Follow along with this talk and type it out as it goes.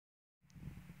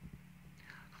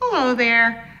Hello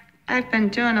there. I've been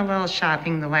doing a little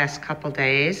shopping the last couple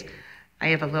days. I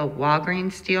have a little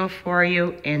Walgreens deal for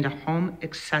you and a home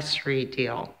accessory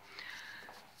deal.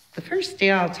 The first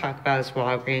deal I'll talk about is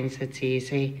Walgreens. It's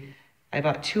easy. I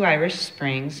bought 2 Irish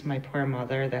Springs. My poor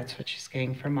mother, that's what she's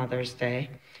getting for Mother's Day.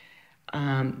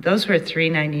 Those were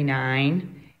 $3.99,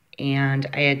 and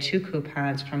I had 2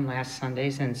 coupons from last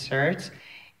Sunday's inserts,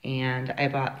 and I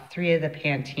bought 3 of the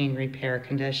Pantene repair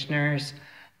conditioners.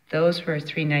 Those were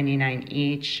 $3.99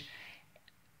 each,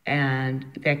 and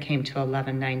that came to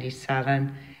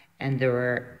 $11.97, and there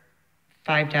were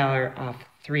 $5 off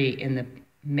 3 in the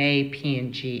May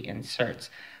P&G inserts.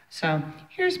 So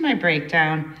here's my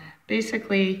breakdown.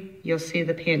 Basically, you'll see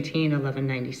the Pantene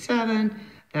 $11.97,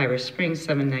 the Irish Spring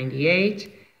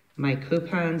 $7.98. My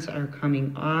coupons are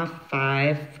coming off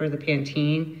 $5 for the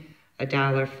Pantene,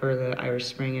 $1 for the Irish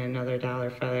Spring, and another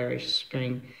 $1 for the Irish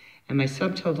Spring. And my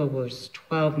subtotal was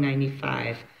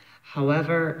 $12.95.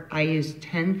 However, I used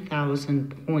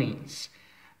 10,000 points.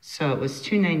 So it was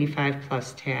 $2.95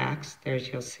 plus tax. There's,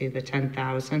 you'll see the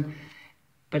 10,000.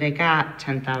 But I got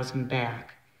 10,000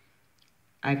 back.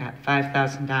 I got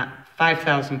 5,000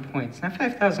 points, not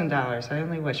 $5,000. I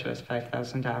only wish it was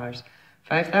 $5,000.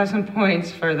 5,000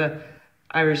 points for the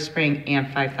Irish Spring and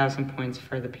 5,000 points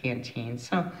for the Pantene.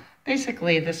 So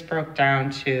basically, this broke down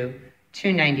to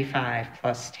 $2.95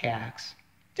 plus tax.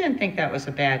 Didn't think that was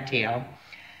a bad deal.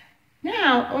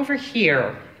 Now, over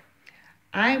here,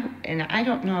 I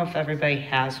don't know if everybody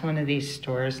has one of these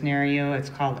stores near you. It's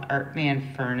called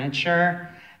Artman Furniture.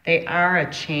 They are a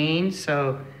chain,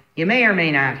 so you may or may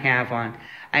not have one.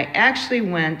 I actually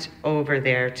went over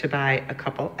there to buy a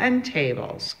couple end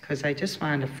tables because I just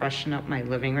wanted to freshen up my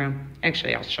living room.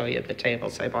 Actually, I'll show you the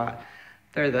tables I bought.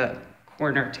 They're the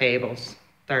corner tables.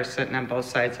 They're sitting on both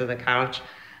sides of the couch.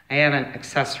 I haven't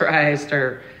accessorized,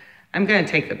 or I'm going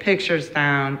to take the pictures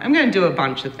down. I'm going to do a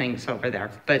bunch of things over there.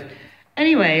 But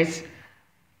anyways,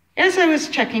 as I was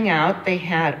checking out, they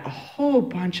had a whole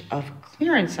bunch of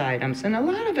clearance items, and a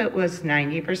lot of it was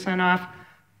 90% off,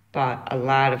 but a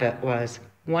lot of it was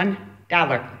 $1.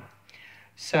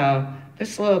 So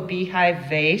this little beehive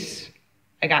vase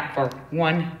I got for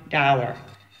 $1.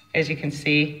 As you can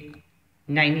see,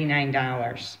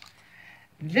 $99.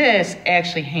 This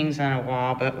actually hangs on a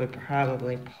wall, but would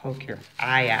probably poke your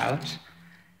eye out.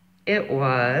 It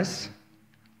was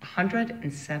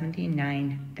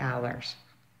 $179.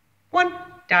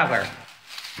 $1.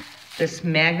 This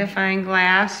magnifying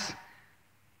glass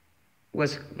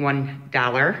was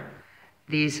 $1.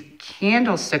 These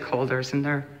candlestick holders, and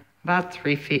they're about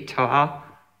 3 feet tall,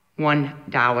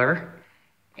 $1.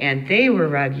 And they were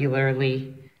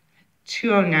regularly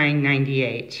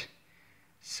 $209.98.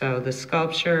 So the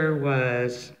sculpture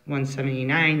was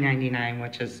 $179.99,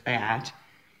 which is that.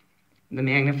 The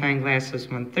magnifying glass was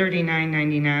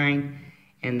 $139.99,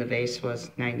 and the vase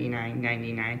was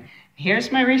 $99.99.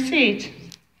 Here's my receipt.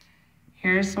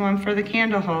 Here's the one for the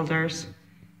candle holders.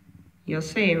 You'll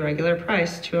see regular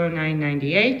price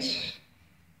 $209.98.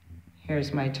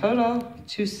 Here's my total,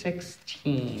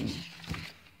 $216.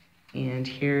 And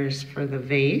here's for the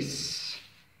vase,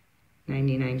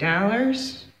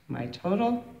 $99. My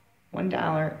total,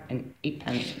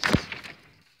 $1.08.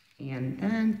 And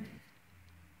then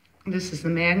this is the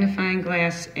magnifying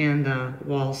glass and the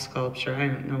wall sculpture. I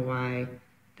don't know why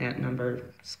that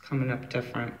number is coming up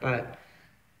different, but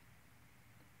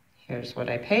here's what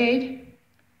I paid,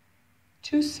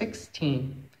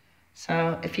 $216.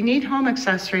 So if you need home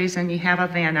accessories and you have a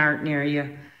Van Art near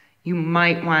you, you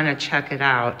might want to check it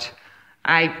out.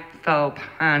 I fell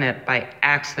upon it by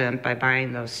accident by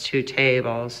buying those 2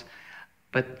 tables.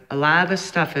 But a lot of the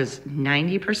stuff is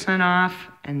 90% off,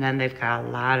 and then they've got a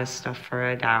lot of stuff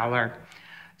for $1.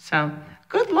 So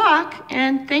good luck,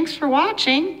 and thanks for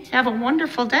watching. Have a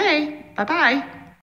wonderful day. Bye-bye.